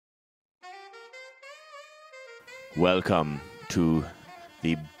Welcome to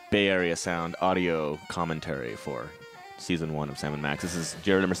the Bay Area Sound audio commentary for Season 1 of Sam & Max. This is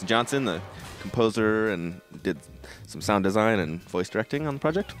Jared Emerson-Johnson, the composer, and did some sound design and voice directing on the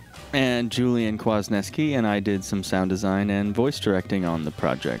project. And Julian Kwaznaski, and I did some sound design and voice directing on the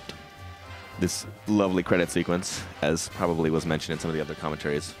project. This lovely credit sequence, as probably was mentioned in some of the other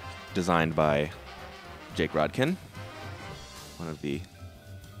commentaries, designed by Jake Rodkin, one of the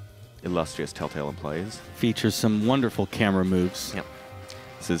illustrious Telltale employees. Features some wonderful camera moves. Yep.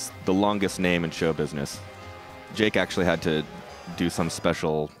 This is the longest name in show business. Jake actually had to do some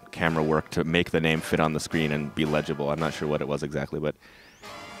special camera work to make the name fit on the screen and be legible. I'm not sure what it was exactly, but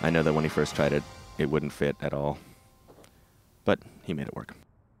I know that when he first tried it, it wouldn't fit at all. But he made it work.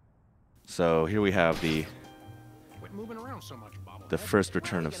 So here we have the first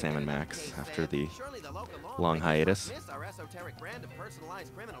return of Sam & Max after the long hiatus.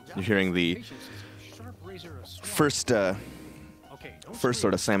 You're hearing the first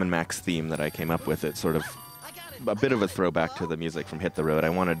sort of Sam & Max theme that I came up with. It's sort of a bit of a throwback to the music from Hit the Road. I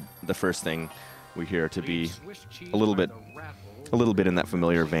wanted the first thing we hear to be a little bit in that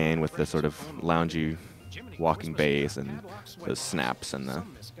familiar vein with the sort of loungy walking bass and the snaps and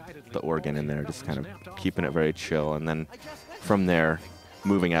the organ in there, just kind of keeping it very chill. And then from there,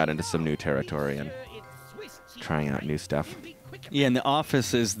 moving out into some new territory and trying out new stuff. Yeah, and the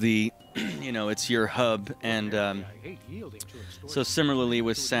office is the, it's your hub. And so similarly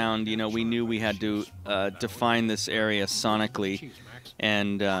with sound, we knew we had to define this area sonically.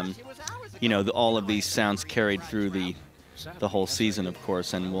 And, all of these sounds carried through the whole season, of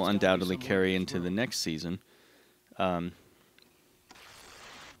course, and will undoubtedly carry into the next season.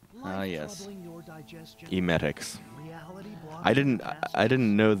 Yes. Emetics. I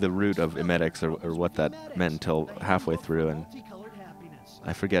didn't know the root of emetics or what that meant until halfway through, and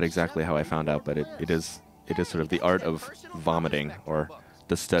I forget exactly how I found out, but it is sort of the art of vomiting, or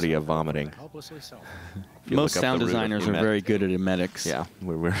the study of vomiting. Most sound designers are very good at emetics. Yeah,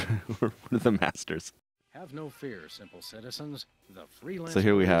 we're the masters. Have no fear, simple citizens. The freelance so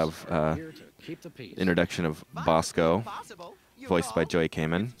here we have here to keep the peace. Introduction of Bosco, voiced by Joey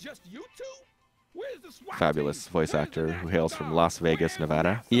Kamen. Fabulous voice actor who hails from Las Vegas,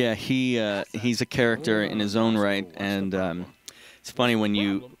 Nevada. Yeah, he's a character in his own right, and it's funny when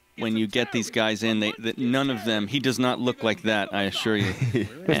you get these guys in, none of them, he does not look like that, I assure you.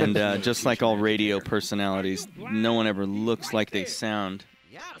 And just like all radio personalities, no one ever looks like they sound.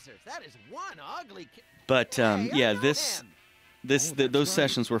 But yeah, those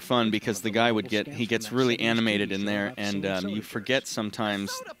sessions were fun because the guy gets really animated in there, and you forget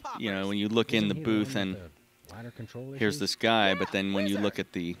sometimes, when you look in the booth and here's this guy, but then when you look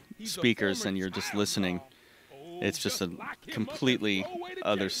at the speakers and you're just listening, it's just a completely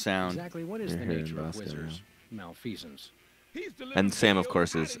other sound. Exactly what is the nature of Wizard's malfeasance? And Sam, of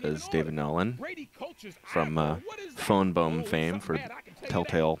course, is David Nolan from Phone Bone fame for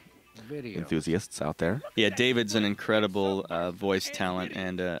Telltale enthusiasts out there. Yeah, David's an incredible voice talent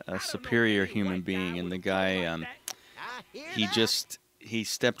and a superior human being, and the guy, he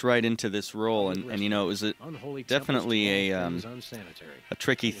stepped right into this role, and it was definitely a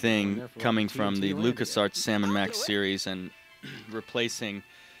tricky thing coming from the LucasArts Sam & Max series and replacing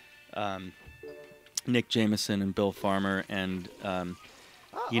Nick Jameson and Bill Farmer, and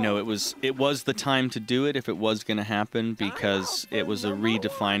it was the time to do it if it was going to happen, because it was a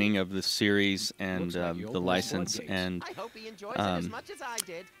redefining of the series and the license, and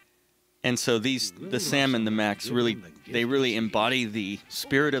and so the Sam and the Max really embody the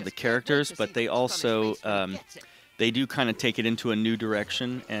spirit of the characters, but they also they do kind of take it into a new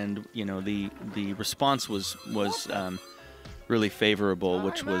direction, and the response was really favorable,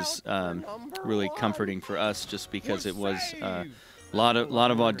 which was really comforting for us, just because it was a lot of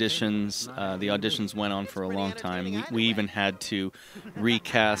auditions. The auditions went on for a long time. We even had to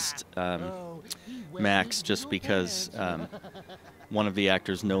recast Max just because one of the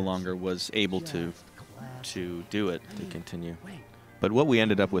actors no longer was able to do it. To continue. But what we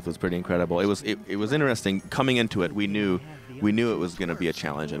ended up with was pretty incredible. It was interesting coming into it. We knew it was going to be a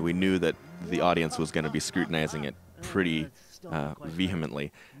challenge, and we knew that the audience was going to be scrutinizing it pretty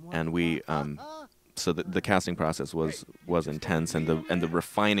vehemently, and we so the casting process was intense, and the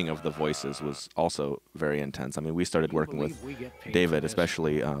refining of the voices was also very intense. I mean, we started working with David,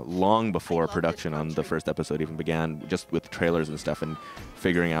 especially long before production on the first episode even began, just with trailers and stuff, and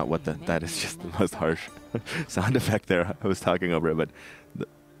figuring out what that is just the most harsh sound effect there. I was talking over it, but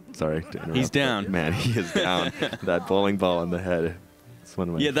sorry to interrupt. He's down. Man, he is down. That bowling ball on the head. It's one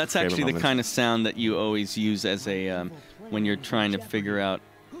of my that's actually moments. The kind of sound that you always use as a when you're trying to figure out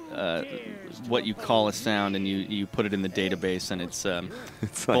what you call a sound, and you put it in the database, and it's,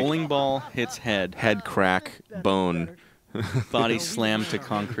 It's like bowling ball hits head, head crack, bone. body slam to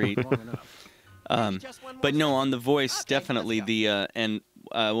concrete. But no, on the voice, definitely the and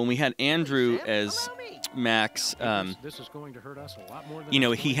when we had Andrew as Max, This is going to hurt us a lot more than you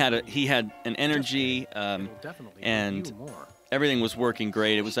know, it's he had an energy, It'll definitely and hurt you more. everything was working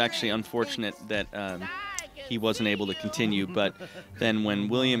great. It was actually unfortunate that he wasn't able to continue, but then when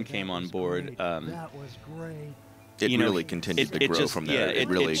William came on board, That was great. It you know, really continued to grow just, from there. Yeah, it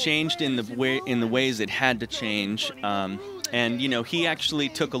really it changed in the ways it had to change, and you know, he actually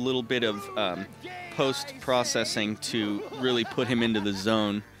took a little bit of post processing to really put him into the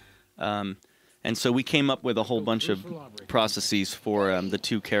zone, and so we came up with a whole bunch of processes for the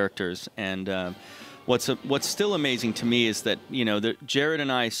two characters. And what's still amazing to me is that, you know, Jared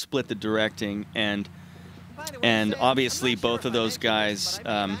and I split the directing, and obviously both of those guys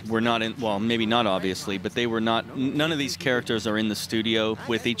were not in, well, maybe not obviously, but they were not, none of these characters are in the studio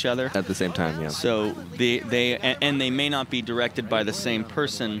with each other at the same time, yeah. so they may not be directed by the same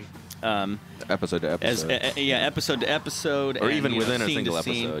person, Episode to as episode. episode to episode, or and, even you know, within a scene single to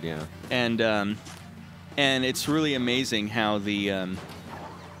scene. episode, yeah. And it's really amazing how the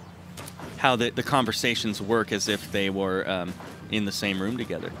conversations work as if they were in the same room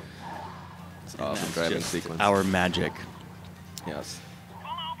together. Awesome That's driving just sequence. our magic. Yes.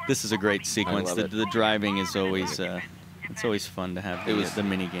 This is a great sequence. love The, it. the driving is always it's always fun to have the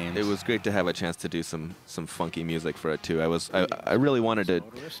mini games. It was great to have a chance to do some funky music for it too. I really wanted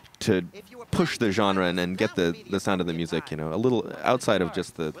to push the genre and get the sound of the music, you know, a little outside of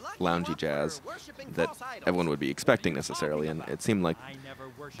just the loungy jazz that everyone would be expecting necessarily. And it seemed like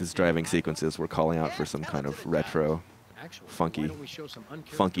these driving sequences were calling out for some kind of retro, Actually, funky- why don't we show some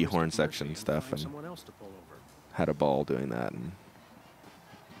funky horn uncharacteristic section energy stuff find and- someone else to pull over. had a ball doing that.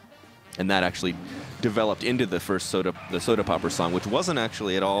 And that actually developed into the Soda Popper song, which wasn't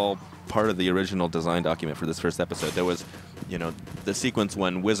actually at all part of the original design document for this first episode. There was, you know, the sequence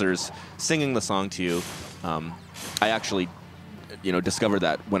when Whizzer's singing the song to you. I actually, you know, discovered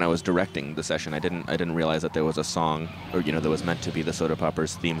that when I was directing the session. I didn't realize that there was a song, or you know, that was meant to be the Soda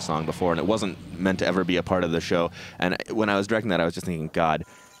Poppers theme song before, and it wasn't meant to ever be a part of the show. And when I was directing that, I was just thinking, God,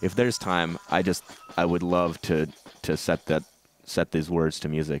 if there's time, I would love to set these words to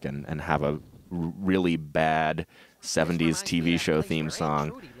music and have a really bad 70s TV show theme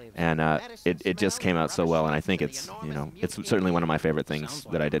song. And it just came out so well, and I think it's certainly one of my favorite things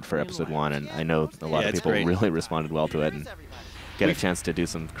that I did for episode 1, and I know a lot of it's people great. really responded well to it and get a chance to do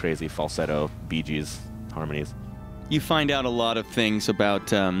some crazy falsetto Bee Gees harmonies. You find out a lot of things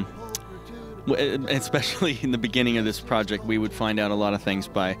about, especially in the beginning of this project, we would find out a lot of things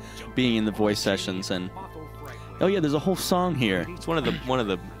by being in the voice sessions, and oh yeah, there's a whole song here. It's one of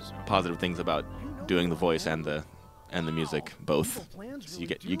the positive things about doing the voice and the music both. So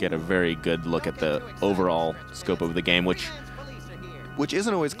you get a very good look at the overall scope of the game, which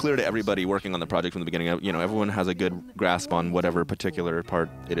isn't always clear to everybody working on the project from the beginning. You know, everyone has a good grasp on whatever particular part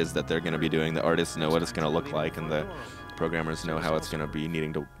it is that they're going to be doing. The artists know what it's going to look like, and the programmers know how it's going to be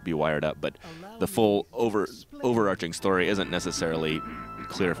needing to be wired up. But the full overarching story isn't necessarily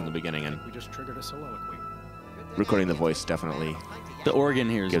clear from the beginning, and We just triggered a soliloquy. recording the voice definitely The organ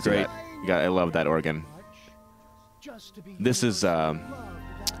here is gives you great. that. I love that organ. This is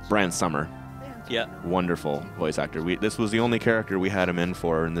Brian Summer. Yeah. Wonderful voice actor. This was the only character we had him in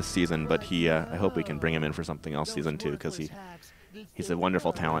for in this season, but I hope we can bring him in for something else season 2, because he's a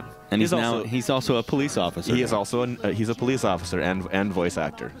wonderful talent. And he's also a police officer. He is also he's a police officer and voice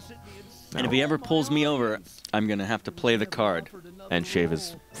actor. And if he ever pulls me over, I'm gonna have to play the card. And shave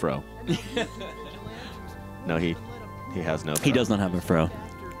his fro. No, he has no fro. He does not have a fro.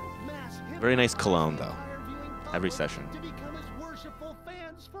 Very nice cologne though. Every session. To become his worshipful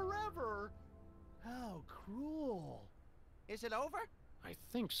fans forever. How cruel. Is it over? I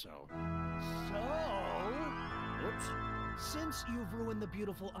think so. So, Oops. since you've ruined the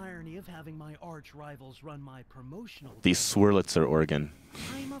beautiful irony of having my arch rivals run my promotional, The Swirlitzer organ.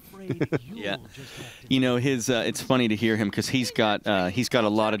 I'm afraid you'll Yeah. just have to You know, his it's funny to hear him because he's got a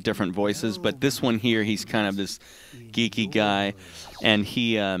lot of different voices, but this one here, he's kind of this geeky guy, and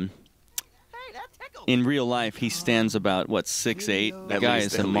he Hey, that tickles. in real life he stands about 6'8". The At guy least-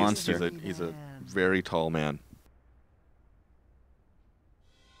 is a at least monster. He's a very tall man.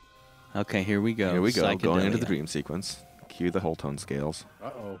 Okay, here we go. Here we go, going into the Psychedelia. dream sequence. Cue the whole tone scales.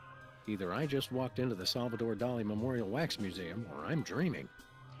 Uh-oh. Either I just walked into the Salvador Dali Memorial Wax Museum, or I'm dreaming.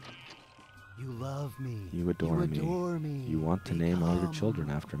 You love me. You adore me. adore me. You want to name all your Become children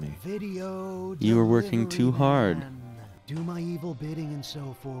after me. Video You were working too delivery hard. man. Do my evil bidding and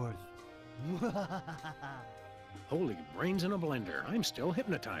so forth. Holy brains in a blender. I'm still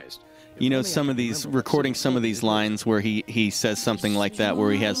hypnotized. If You know, only I some could of these, remember what recording scene some of told these me. lines where he says something like that,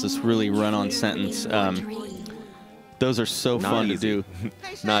 where he has this really run-on sentence. Those are so Not fun to easy. do.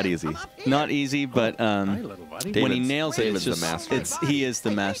 Hey, Not Sam, easy. I'm up here. Not easy, but Hi, little buddy. when he David's- nails it, David's it's the just, master. he is the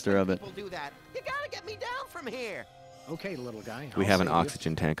I hate master when of it. people do that. You gotta get me down from here. Okay, little guy. We I'll have an save you.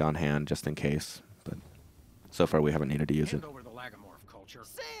 oxygen tank on hand just in case, but so far we haven't needed to use it. Hand over the Lagomorph culture.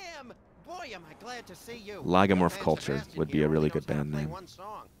 Sam! Boy, am I glad to see you. Lagomorph No offense, Culture Sebastian would be here a really only good knows how to band play name. one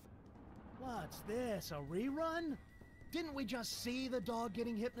song. What's this, a rerun? Didn't we just see the dog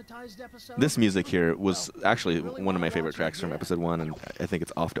getting hypnotized episode? This music here was actually one of my favorite tracks from episode 1, and I think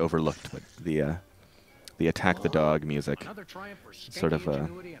it's oft overlooked, but the Attack the Dog music, Another triumph for sort of, skanky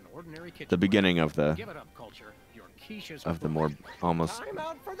ingenuity and ordinary kitchen the beginning of work. the Give it up, culture. Your quiche is more almost Time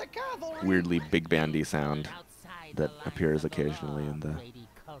out for the cavalry. weirdly big bandy sound that appears occasionally in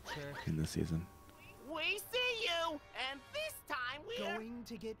the season. We see you, and this time we're Going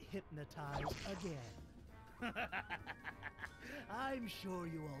to get hypnotized again. I'm sure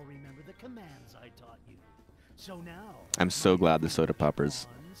you all remember the commands I taught you. So now, I'm so glad the soda poppers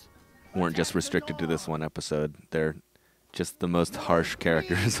ones, weren't just restricted to this one episode. They're just the most harsh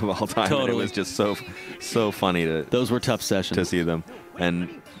characters of all time. And it Totally. was just so funny to Those were tough sessions. see them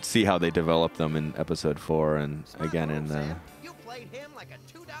and see how they developed them in episode 4 and again in You played him like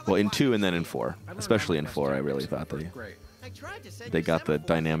a $2 well in 2 and then in watch. 4. Especially in 4, I really thought Great. I tried to send they you got the several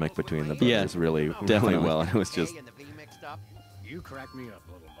dynamic vocal between the flavors. Yeah, brothers really definitely. well. And it was just A and the V mixed up. You crack me up,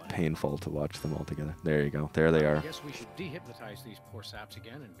 little buddy. painful to watch them all together. There you go. There they I are. guess we should dehypnotize these poor saps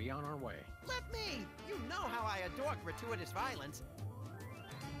again and be on our way. Let me. You know how I adore gratuitous violence.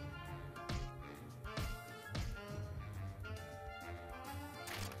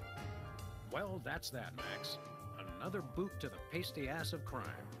 Well, that's that, Max. Another boot to the pasty ass of crime.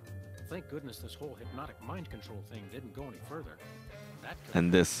 Thank goodness this whole hypnotic mind control thing didn't go any further. That could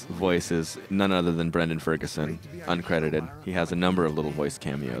And this voice is none other than Brendan Ferguson, uncredited. He has a number of little voice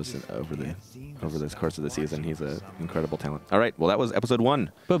cameos over this course of the season. He's an incredible talent. All right, well that was episode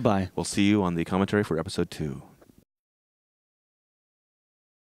 1. Bye-bye. We'll see you on the commentary for episode 2.